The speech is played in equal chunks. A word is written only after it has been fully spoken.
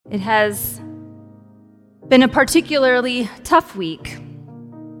It has been a particularly tough week.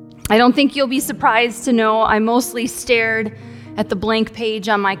 I don't think you'll be surprised to know I mostly stared at the blank page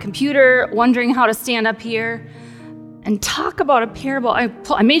on my computer, wondering how to stand up here and talk about a parable.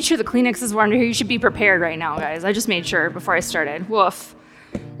 I made sure the Kleenexes were under here. You should be prepared right now, guys. I just made sure before I started. Woof.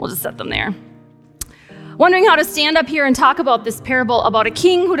 We'll just set them there. Wondering how to stand up here and talk about this parable about a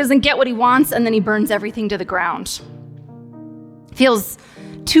king who doesn't get what he wants and then he burns everything to the ground. Feels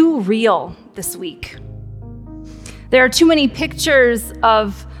too real this week. There are too many pictures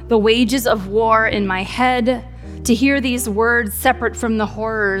of the wages of war in my head to hear these words separate from the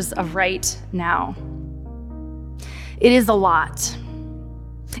horrors of right now. It is a lot.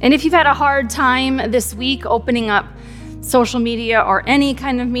 And if you've had a hard time this week opening up social media or any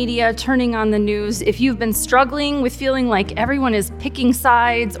kind of media, turning on the news, if you've been struggling with feeling like everyone is picking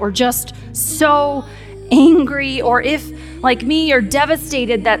sides or just so angry, or if, like me, you're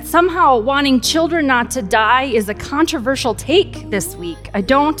devastated that somehow wanting children not to die is a controversial take this week, I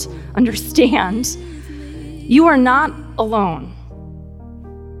don't understand. You are not alone.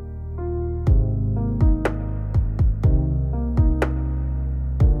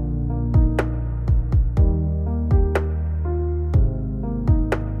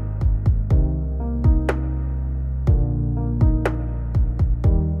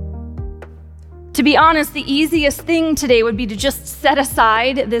 To be honest, the easiest thing today would be to just set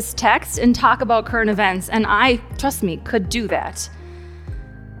aside this text and talk about current events, and I, trust me, could do that.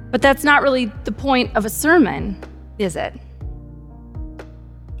 But that's not really the point of a sermon, is it?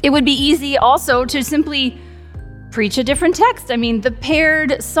 It would be easy also to simply preach a different text. I mean, the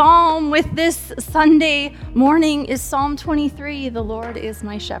paired psalm with this Sunday morning is Psalm 23, "The Lord is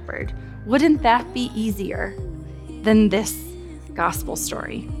my shepherd." Wouldn't that be easier than this gospel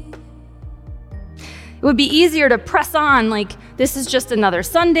story? It would be easier to press on like this is just another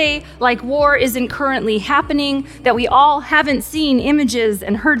Sunday, like war isn't currently happening, that we all haven't seen images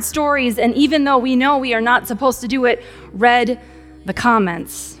and heard stories, and even though we know we are not supposed to do it, read the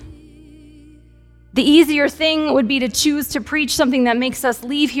comments. The easier thing would be to choose to preach something that makes us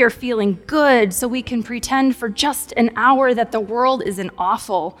leave here feeling good so we can pretend for just an hour that the world isn't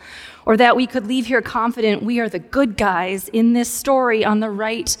awful, or that we could leave here confident we are the good guys in this story on the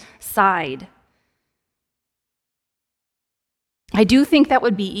right side. I do think that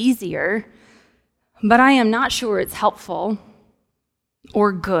would be easier, but I am not sure it's helpful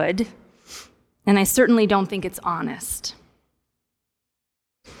or good, and I certainly don't think it's honest.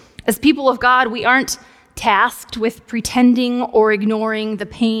 As people of God, we aren't tasked with pretending or ignoring the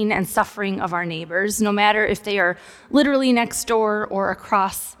pain and suffering of our neighbors, no matter if they are literally next door or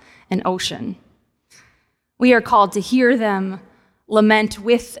across an ocean. We are called to hear them, lament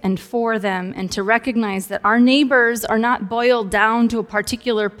with and for them, and to recognize that our neighbors are not boiled down to a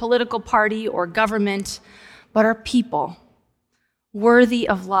particular political party or government, but are people worthy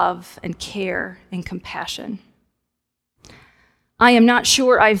of love and care and compassion. I am not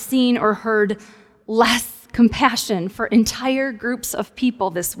sure I've seen or heard less compassion for entire groups of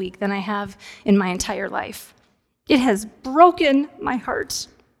people this week than I have in my entire life. It has broken my heart.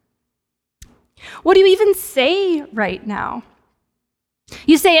 What do you even say right now?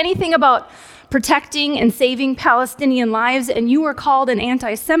 You say anything about protecting and saving Palestinian lives, and you are called an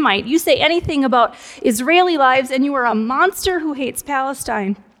anti-Semite. You say anything about Israeli lives, and you are a monster who hates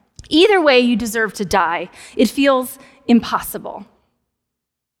Palestine. Either way, you deserve to die. It feels impossible.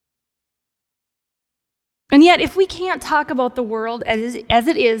 And yet, if we can't talk about the world as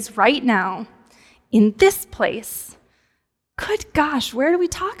it is right now, in this place, good gosh, where do we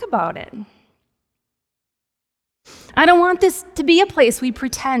talk about it? I don't want this to be a place we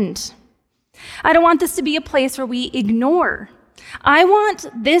pretend. I don't want this to be a place where we ignore. I want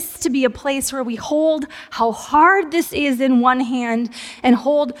this to be a place where we hold how hard this is in one hand and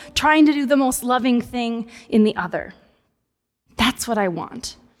hold trying to do the most loving thing in the other. That's what I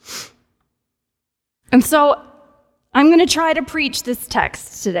want. And so I'm going to try to preach this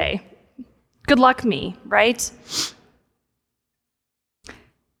text today. Good luck me, right?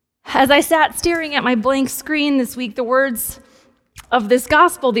 As I sat staring at my blank screen this week, the words of this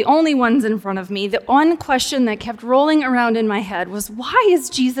gospel, the only ones in front of me, the one question that kept rolling around in my head was, why is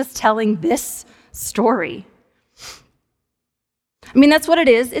Jesus telling this story? I mean, that's what it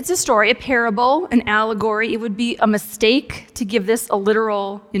is. It's a story, a parable, an allegory. It would be a mistake to give this a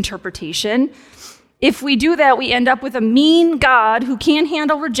literal interpretation. If we do that, we end up with a mean God who can't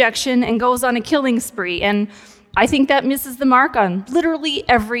handle rejection and goes on a killing spree. And I think that misses the mark on literally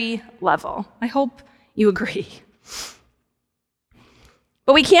every level. I hope you agree.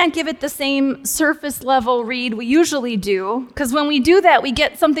 But we can't give it the same surface level read we usually do, because when we do that, we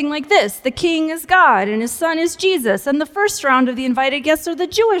get something like this. The king is God, and his son is Jesus, and the first round of the invited guests are the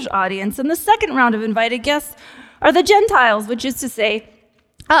Jewish audience, and the second round of invited guests are the Gentiles, which is to say,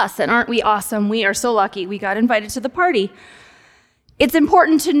 us. And aren't we awesome? We are so lucky we got invited to the party. It's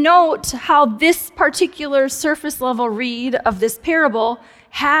important to note how this particular surface level read of this parable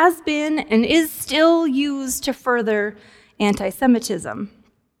has been and is still used to further anti-Semitism.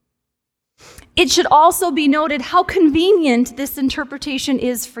 It should also be noted how convenient this interpretation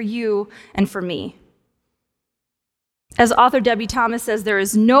is for you and for me. As author Debbie Thomas says, there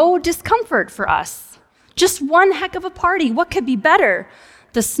is no discomfort for us. Just one heck of a party. What could be better?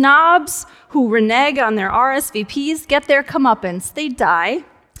 The snobs who renege on their RSVPs get their comeuppance. They die.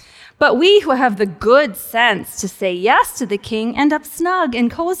 But we who have the good sense to say yes to the king end up snug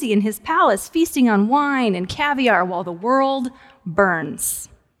and cozy in his palace, feasting on wine and caviar while the world burns.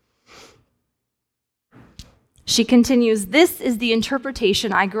 She continues, this is the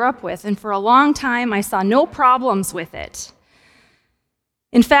interpretation I grew up with, and for a long time I saw no problems with it.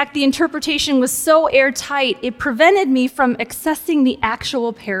 In fact, the interpretation was so airtight, it prevented me from accessing the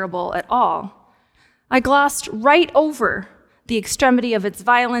actual parable at all. I glossed right over the extremity of its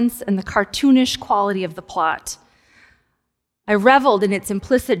violence and the cartoonish quality of the plot. I reveled in its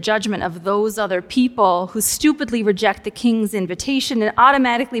implicit judgment of those other people who stupidly reject the king's invitation and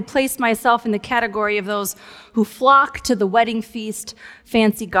automatically placed myself in the category of those who flock to the wedding feast,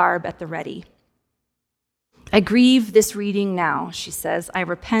 fancy garb at the ready. I grieve this reading now, she says. I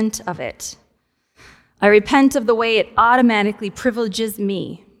repent of it. I repent of the way it automatically privileges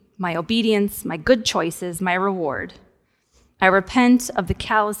me, my obedience, my good choices, my reward. I repent of the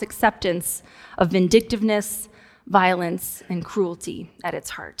callous acceptance of vindictiveness, violence, and cruelty at its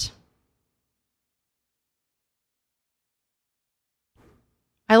heart.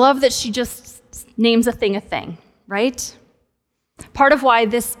 I love that she just names a thing, right? Part of why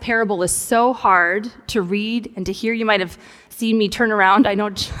this parable is so hard to read and to hear, you might have seen me turn around, I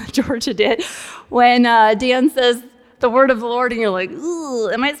know Georgia did, when Dan says the word of the Lord, and you're like, ooh,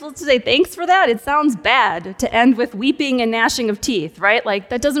 am I supposed to say thanks for that? It sounds bad to end with weeping and gnashing of teeth, right? Like,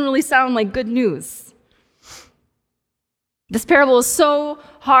 that doesn't really sound like good news. This parable is so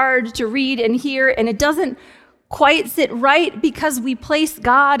hard to read and hear, and it doesn't quite sit right because we place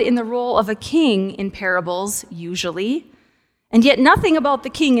God in the role of a king in parables, usually, and yet nothing about the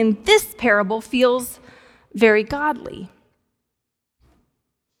king in this parable feels very godly.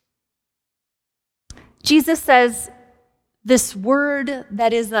 Jesus says this word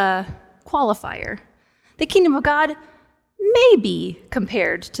that is a qualifier. The kingdom of God may be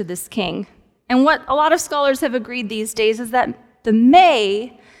compared to this king. And what a lot of scholars have agreed these days is that the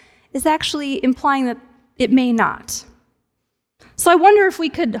may is actually implying that it may not. So I wonder if we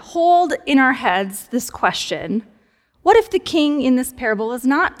could hold in our heads this question: what if the king in this parable is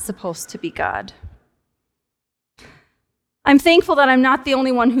not supposed to be God? I'm thankful that I'm not the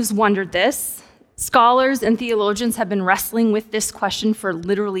only one who's wondered this. Scholars and theologians have been wrestling with this question for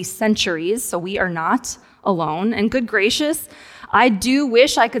literally centuries, so we are not alone. And good gracious, I do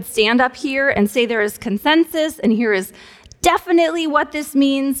wish I could stand up here and say there is consensus and here is definitely what this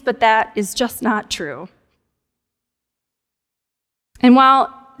means, but that is just not true. And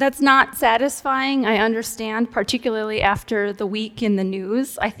while that's not satisfying, I understand, particularly after the week in the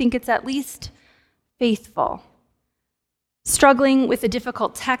news, I think it's at least faithful. Struggling with a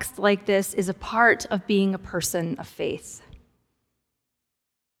difficult text like this is a part of being a person of faith.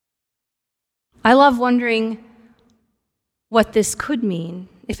 I love wondering what this could mean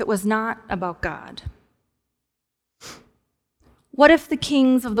if it was not about God. What if the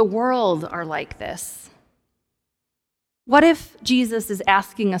kings of the world are like this? What if Jesus is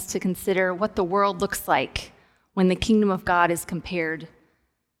asking us to consider what the world looks like when the kingdom of God is compared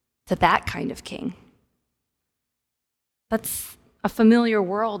to that kind of king? That's a familiar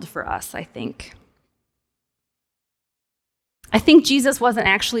world for us, I think. I think Jesus wasn't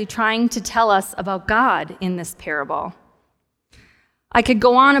actually trying to tell us about God in this parable. I could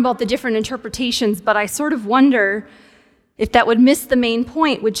go on about the different interpretations, but I sort of wonder if that would miss the main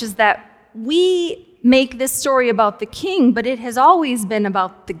point, which is that we make this story about the king, but it has always been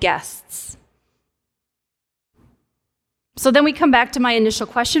about the guests. So then we come back to my initial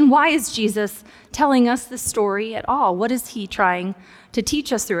question: why is Jesus telling us this story at all? What is he trying to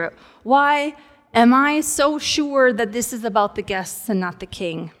teach us through it? Why am I so sure that this is about the guests and not the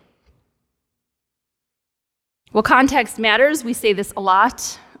king? Well, context matters. We say this a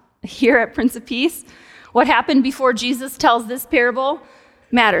lot here at Prince of Peace. What happened before Jesus tells this parable?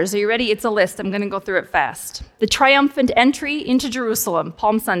 matters. Are you ready? It's a list. I'm going to go through it fast. The triumphant entry into Jerusalem,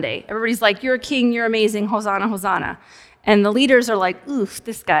 Palm Sunday. Everybody's like, you're a king, you're amazing, Hosanna, Hosanna. And the leaders are like, oof,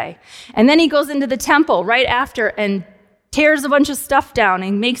 this guy. And then he goes into the temple right after and tears a bunch of stuff down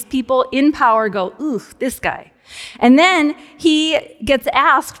and makes people in power go, oof, this guy. And then he gets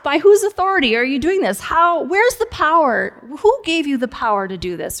asked, by whose authority are you doing this? Where's the power? Who gave you the power to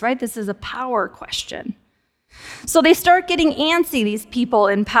do this, right? This is a power question. So they start getting antsy, these people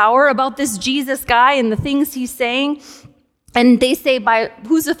in power, about this Jesus guy and the things he's saying. And they say, by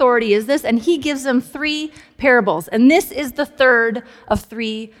whose authority is this? And he gives them 3 parables. And this is the third of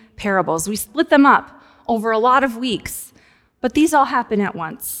 3 parables. We split them up over a lot of weeks, but these all happen at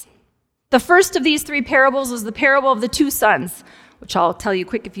once. The first of these 3 parables was the parable of the 2 sons, which I'll tell you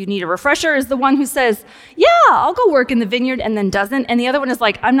quick if you need a refresher, is the one who says, yeah, I'll go work in the vineyard, and then doesn't. And the other one is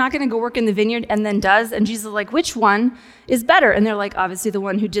like, I'm not going to go work in the vineyard, and then does. And Jesus is like, which one is better? And they're like, obviously the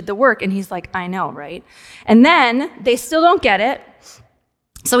one who did the work. And he's like, I know, right? And then they still don't get it.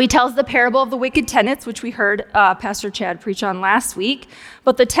 So he tells the parable of the wicked tenants, which we heard Pastor Chad preach on last week.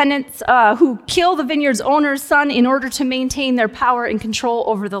 But the tenants who kill the vineyard's owner's son in order to maintain their power and control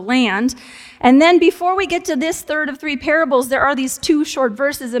over the land. And then before we get to this third of 3 parables, there are these 2 short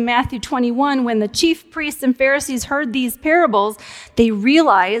verses in Matthew 21. When the chief priests and Pharisees heard these parables, they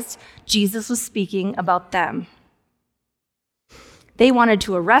realized Jesus was speaking about them. They wanted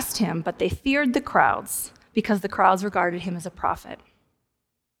to arrest him, but they feared the crowds because the crowds regarded him as a prophet.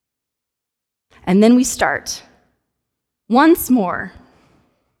 And then we start once more,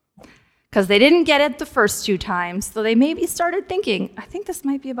 because they didn't get it the first 2 times, so they maybe started thinking, I think this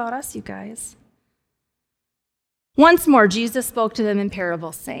might be about us, you guys. Once more, Jesus spoke to them in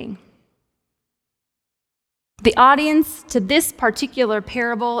parables, saying, the audience to this particular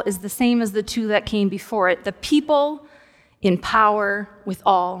parable is the same as the 2 that came before it, the people in power with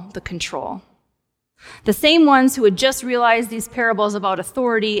all the control. The same ones who had just realized these parables about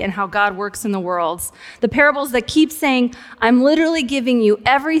authority and how God works in the world. The parables that keep saying, I'm literally giving you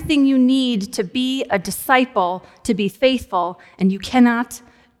everything you need to be a disciple, to be faithful, and you cannot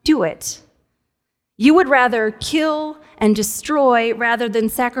do it. You would rather kill and destroy rather than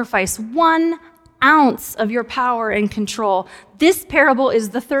sacrifice 1 ounce of your power and control. This parable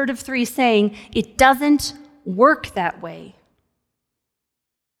is the third of 3 saying, it doesn't work that way.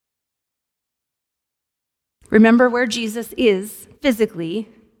 Remember where Jesus is physically.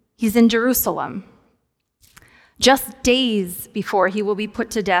 He's in Jerusalem, just days before he will be put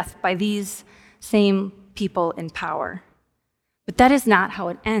to death by these same people in power. But that is not how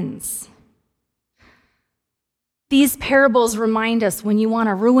it ends. These parables remind us when you want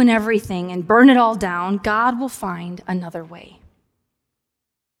to ruin everything and burn it all down, God will find another way.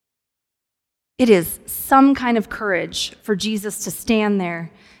 It is some kind of courage for Jesus to stand there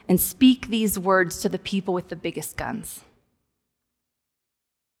and speak these words to the people with the biggest guns.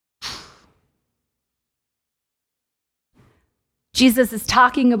 Jesus is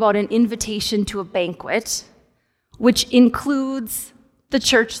talking about an invitation to a banquet, which includes the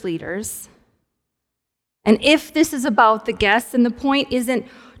church leaders. And if this is about the guests, and the point isn't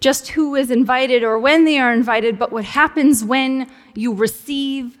just who is invited or when they are invited, but what happens when you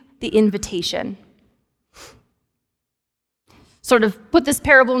receive the invitation. Sort of put this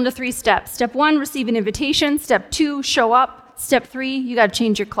parable into 3 steps. Step 1, receive an invitation. Step 2, show up. Step 3, you got to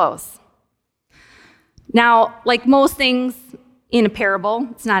change your clothes. Now, like most things in a parable,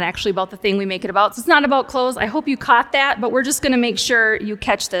 it's not actually about the thing we make it about. So it's not about clothes. I hope you caught that, but we're just going to make sure you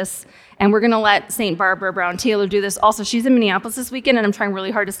catch this. And we're going to let St. Barbara Brown Taylor do this. Also, she's in Minneapolis this weekend, and I'm trying really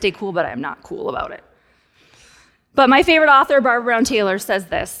hard to stay cool, but I'm not cool about it. But my favorite author, Barbara Brown Taylor, says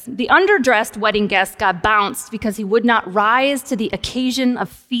this: the underdressed wedding guest got bounced because he would not rise to the occasion of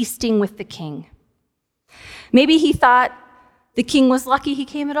feasting with the king. Maybe he thought the king was lucky he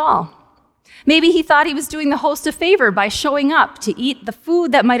came at all. Maybe he thought he was doing the host a favor by showing up to eat the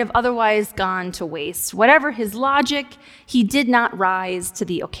food that might have otherwise gone to waste. Whatever his logic, he did not rise to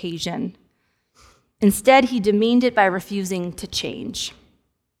the occasion. Instead, he demeaned it by refusing to change.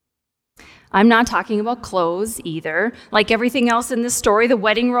 I'm not talking about clothes either. Like everything else in this story, the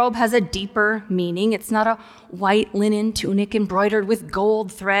wedding robe has a deeper meaning. It's not a white linen tunic embroidered with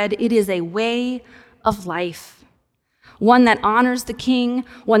gold thread. It is a way of life, one that honors the king,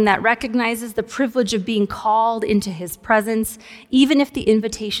 one that recognizes the privilege of being called into his presence, even if the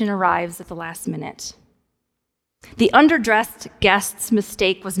invitation arrives at the last minute. The underdressed guest's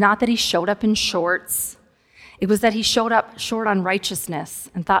mistake was not that he showed up in shorts. It was that he showed up short on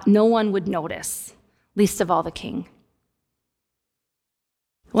righteousness and thought no one would notice, least of all the king.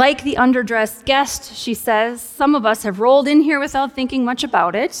 Like the underdressed guest, she says, some of us have rolled in here without thinking much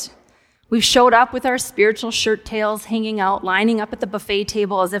about it. We've showed up with our spiritual shirt tails hanging out, lining up at the buffet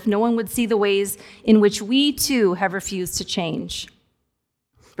table as if no one would see the ways in which we too have refused to change.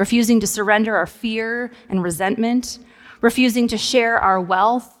 Refusing to surrender our fear and resentment, refusing to share our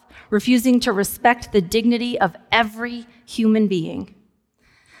wealth, refusing to respect the dignity of every human being.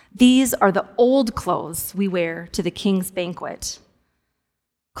 These are the old clothes we wear to the king's banquet,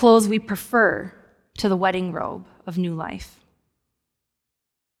 clothes we prefer to the wedding robe of new life.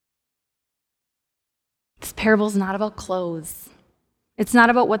 This parable is not about clothes. It's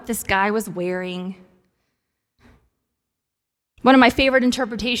not about what this guy was wearing. One of my favorite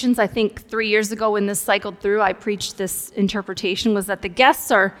interpretations, I think 3 years ago when this cycled through, I preached this interpretation, was that the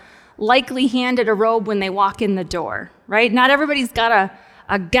guests are likely handed a robe when they walk in the door, right? Not everybody's got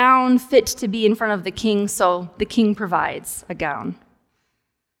a gown fit to be in front of the king, so the king provides a gown.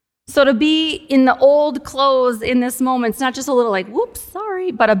 So to be in the old clothes in this moment, it's not just a little like, whoops,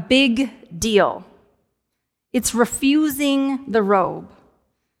 sorry, but a big deal. It's refusing the robe,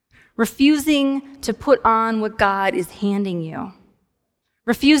 refusing to put on what God is handing you,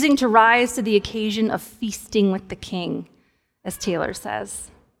 refusing to rise to the occasion of feasting with the king, as Taylor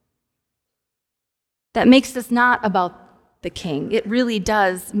says. That makes this not about the king. It really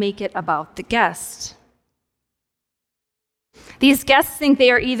does make it about the guest. These guests think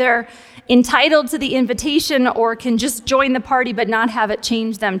they are either entitled to the invitation or can just join the party but not have it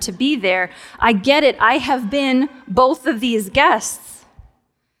change them to be there. I get it. I have been both of these guests.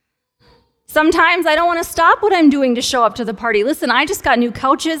 Sometimes I don't want to stop what I'm doing to show up to the party. Listen, I just got new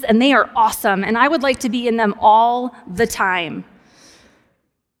couches and they are awesome, and I would like to be in them all the time.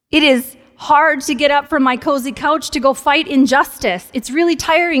 It is hard to get up from my cozy couch to go fight injustice. It's really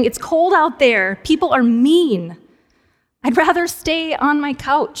tiring. It's cold out there. People are mean. I'd rather stay on my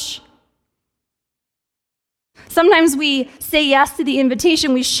couch. Sometimes we say yes to the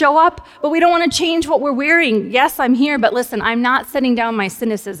invitation, we show up, but we don't want to change what we're wearing. Yes, I'm here, but listen, I'm not setting down my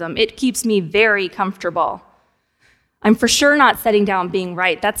cynicism. It keeps me very comfortable. I'm for sure not setting down being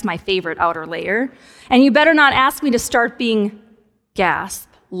right. That's my favorite outer layer. And you better not ask me to start being, gasp,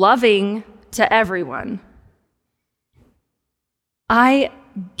 loving to everyone. I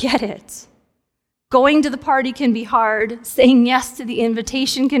get it. Going to the party can be hard. Saying yes to the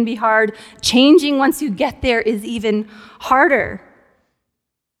invitation can be hard. Changing once you get there is even harder.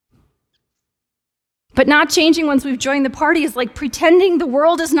 But not changing once we've joined the party is like pretending the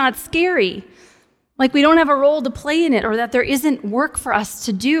world is not scary, like we don't have a role to play in it or that there isn't work for us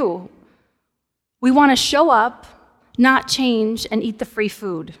to do. We want to show up, not change, and eat the free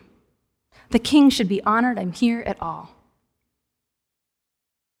food. The king should be honored. I'm here at all.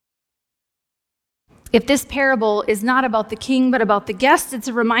 If this parable is not about the king, but about the guest, it's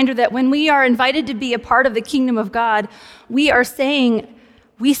a reminder that when we are invited to be a part of the kingdom of God, we are saying,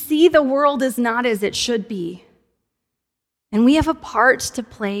 we see the world is not as it should be, and we have a part to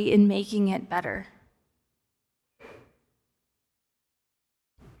play in making it better.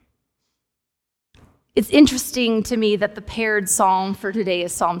 It's interesting to me that the paired psalm for today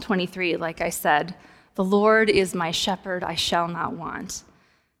is Psalm 23, like I said. The Lord is my shepherd, I shall not want.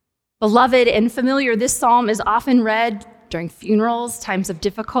 Beloved and familiar, this psalm is often read during funerals, times of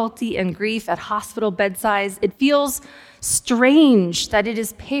difficulty and grief, at hospital bedsides. It feels strange that it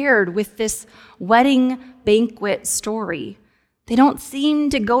is paired with this wedding banquet story. They don't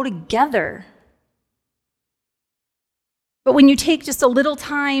seem to go together. But when you take just a little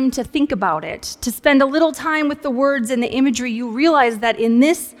time to think about it, to spend a little time with the words and the imagery, you realize that in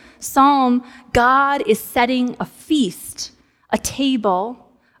this psalm, God is setting a feast, a table,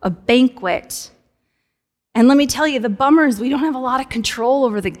 a banquet. And let me tell you, the bummer is we don't have a lot of control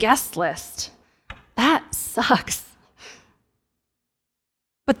over the guest list. That sucks.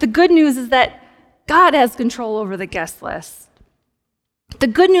 But the good news is that God has control over the guest list. The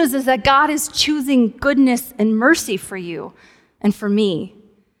good news is that God is choosing goodness and mercy for you and for me,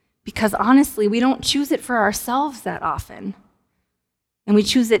 because honestly, we don't choose it for ourselves that often, and we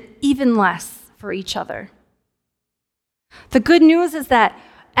choose it even less for each other. The good news is that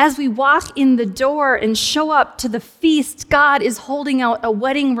as we walk in the door and show up to the feast, God is holding out a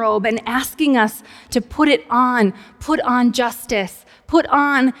wedding robe and asking us to put on justice, put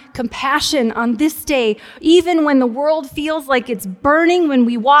on compassion on this day, even when the world feels like it's burning, when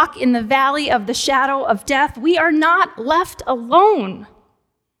we walk in the valley of the shadow of death, we are not left alone.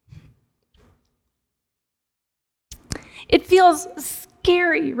 It feels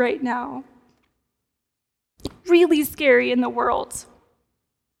scary right now, really scary in the world.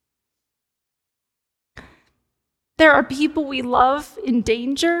 There are people we love in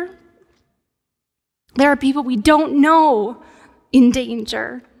danger. There are people we don't know in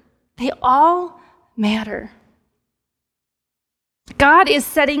danger. They all matter. God is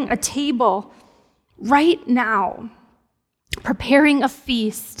setting a table right now, preparing a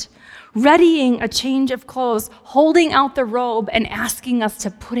feast, readying a change of clothes, holding out the robe, and asking us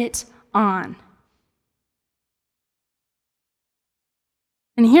to put it on.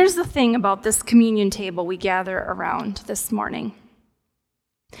 And here's the thing about this communion table we gather around this morning.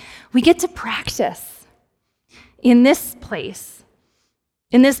 We get to practice in this place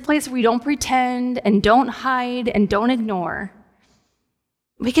where we don't pretend and don't hide and don't ignore.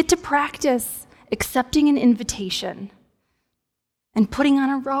 We get to practice accepting an invitation and putting on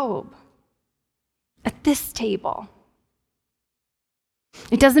a robe at this table.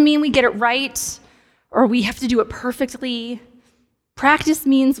 It doesn't mean we get it right or we have to do it perfectly. Practice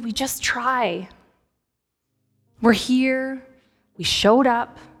means we just try. We're here, we showed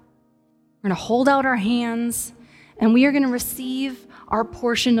up, we're going to hold out our hands, and we are going to receive our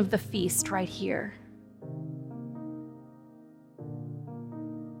portion of the feast right here.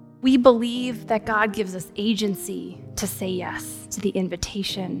 We believe that God gives us agency to say yes to the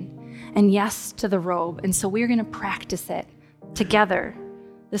invitation and yes to the robe, and so we're going to practice it together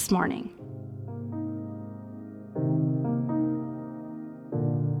this morning.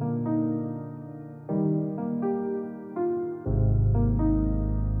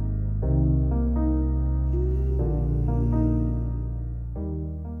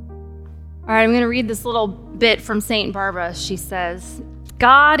 All right, I'm going to read this little bit from St. Barbara. She says,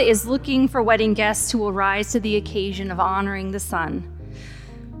 God is looking for wedding guests who will rise to the occasion of honoring the Son.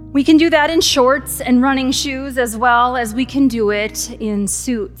 We can do that in shorts and running shoes as well as we can do it in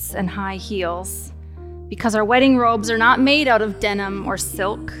suits and high heels, because our wedding robes are not made out of denim or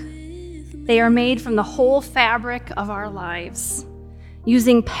silk. They are made from the whole fabric of our lives,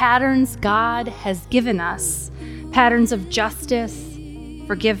 using patterns God has given us, patterns of justice,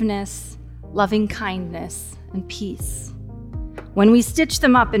 forgiveness, loving kindness, and peace. When we stitch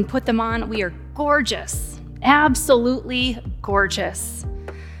them up and put them on, we are gorgeous, absolutely gorgeous.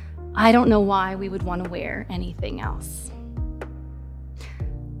 I don't know why we would want to wear anything else.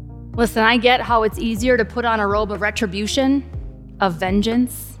 Listen, I get how it's easier to put on a robe of retribution, of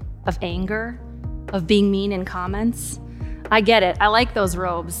vengeance, of anger, of being mean in comments. I get it. I like those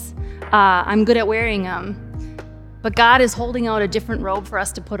robes. I'm good at wearing them. But God is holding out a different robe for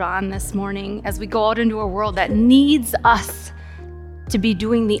us to put on this morning as we go out into a world that needs us to be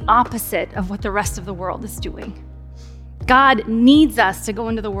doing the opposite of what the rest of the world is doing. God needs us to go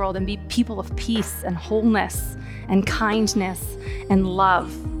into the world and be people of peace and wholeness and kindness and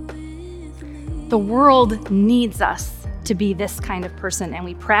love. The world needs us to be this kind of person, and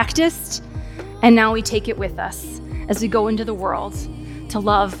we practiced, and now we take it with us as we go into the world to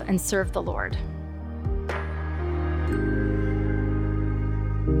love and serve the Lord.